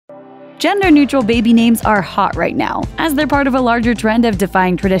Gender-neutral baby names are hot right now, as they're part of a larger trend of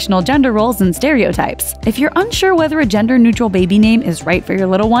defying traditional gender roles and stereotypes. If you're unsure whether a gender-neutral baby name is right for your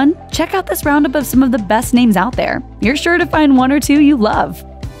little one, check out this roundup of some of the best names out there. You're sure to find one or two you love.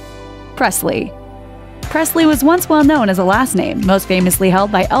 Presley. Presley was once well known as a last name, most famously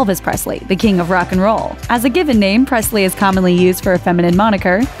held by Elvis Presley, the king of rock and roll. As a given name, Presley is commonly used for a feminine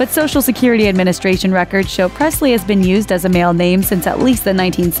moniker, but Social Security Administration records show Presley has been used as a male name since at least the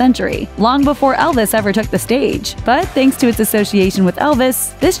 19th century, long before Elvis ever took the stage. But thanks to its association with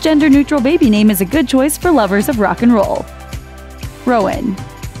Elvis, this gender-neutral baby name is a good choice for lovers of rock and roll. Rowan.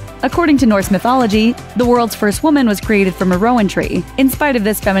 According to Norse mythology, the world's first woman was created from a rowan tree. In spite of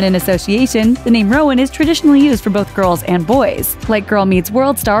this feminine association, the name Rowan is traditionally used for both girls and boys, like Girl Meets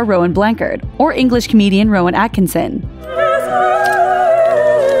World star Rowan Blanchard or English comedian Rowan Atkinson.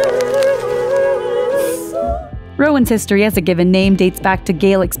 Rowan's history as a given name dates back to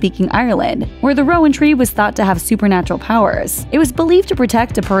Gaelic-speaking Ireland, where the rowan tree was thought to have supernatural powers. It was believed to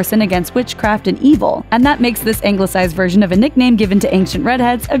protect a person against witchcraft and evil, and that makes this anglicized version of a nickname given to ancient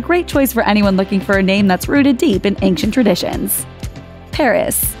redheads a great choice for anyone looking for a name that's rooted deep in ancient traditions.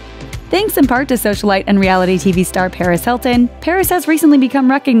 Paris. Thanks in part to socialite and reality TV star Paris Hilton, Paris has recently become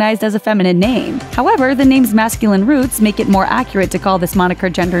recognized as a feminine name. However, the name's masculine roots make it more accurate to call this moniker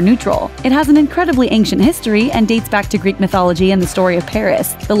gender-neutral. It has an incredibly ancient history and dates back to Greek mythology and the story of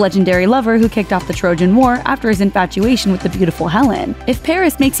Paris, the legendary lover who kicked off the Trojan War after his infatuation with the beautiful Helen. If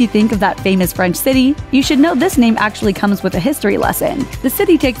Paris makes you think of that famous French city, you should know this name actually comes with a history lesson. The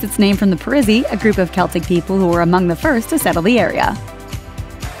city takes its name from the Parisi, a group of Celtic people who were among the first to settle the area.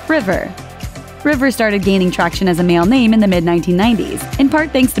 River. River started gaining traction as a male name in the mid-1990s, in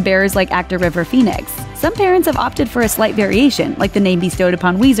part thanks to bearers like actor River Phoenix. Some parents have opted for a slight variation, like the name bestowed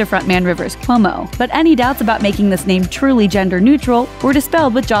upon Weezer frontman Rivers Cuomo, but any doubts about making this name truly gender-neutral were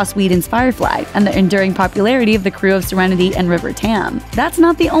dispelled with Joss Whedon's Firefly and the enduring popularity of the crew of Serenity and River Tam. That's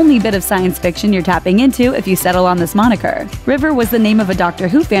not the only bit of science fiction you're tapping into if you settle on this moniker. River was the name of a Doctor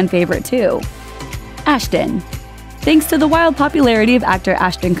Who fan favorite too. Ashton. Thanks to the wild popularity of actor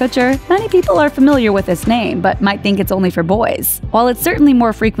Ashton Kutcher, many people are familiar with this name, but might think it's only for boys. While it's certainly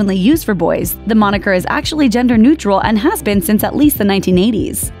more frequently used for boys, the moniker is actually gender-neutral and has been since at least the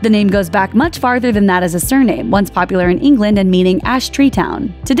 1980s. The name goes back much farther than that as a surname, once popular in England and meaning Ash Tree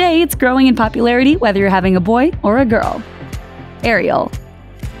Town. Today, it's growing in popularity whether you're having a boy or a girl. Ariel.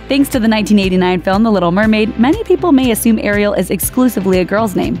 Thanks to the 1989 film The Little Mermaid, many people may assume Ariel is exclusively a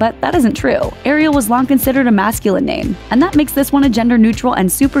girl's name, but that isn't true. Ariel was long considered a masculine name, and that makes this one a gender-neutral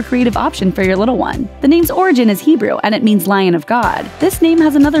and super creative option for your little one. The name's origin is Hebrew, and it means Lion of God. This name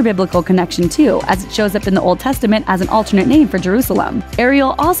has another biblical connection too, as it shows up in the Old Testament as an alternate name for Jerusalem.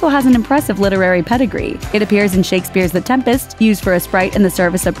 Ariel also has an impressive literary pedigree. It appears in Shakespeare's The Tempest, used for a sprite in the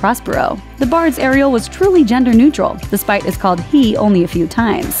service of Prospero. The bard's Ariel was truly gender-neutral, despite it's called he only a few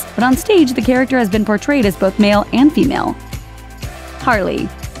times. But on stage, the character has been portrayed as both male and female. Harley.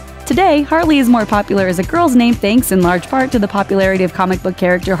 Today, Harley is more popular as a girl's name thanks in large part to the popularity of comic book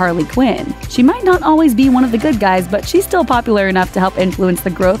character Harley Quinn. She might not always be one of the good guys, but she's still popular enough to help influence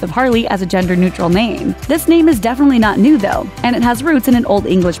the growth of Harley as a gender-neutral name. This name is definitely not new though, and it has roots in an Old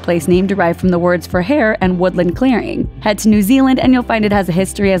English place name derived from the words for hare and woodland clearing. Head to New Zealand and you'll find it has a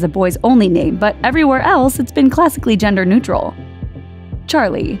history as a boys-only name, but everywhere else it's been classically gender-neutral.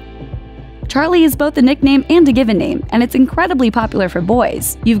 Charlie. Charlie is both a nickname and a given name, and it's incredibly popular for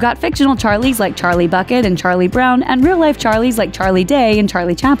boys. You've got fictional Charlies like Charlie Bucket and Charlie Brown, and real-life Charlies like Charlie Day and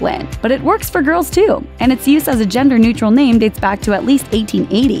Charlie Chaplin. But it works for girls too, and its use as a gender-neutral name dates back to at least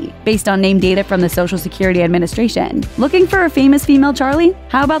 1880, based on name data from the Social Security Administration. Looking for a famous female Charlie?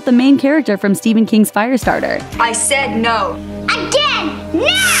 How about the main character from Stephen King's Firestarter? I said no. Again!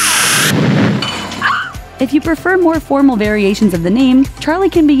 No! If you prefer more formal variations of the name,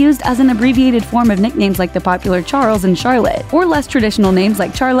 Charlie can be used as an abbreviated form of nicknames like the popular Charles and Charlotte, or less traditional names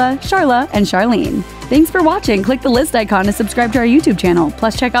like Charla, Charla, and Charlene. Thanks for watching. Click the list icon to subscribe to our YouTube channel.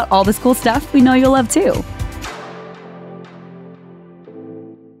 Plus check out all this cool stuff we know you'll love too.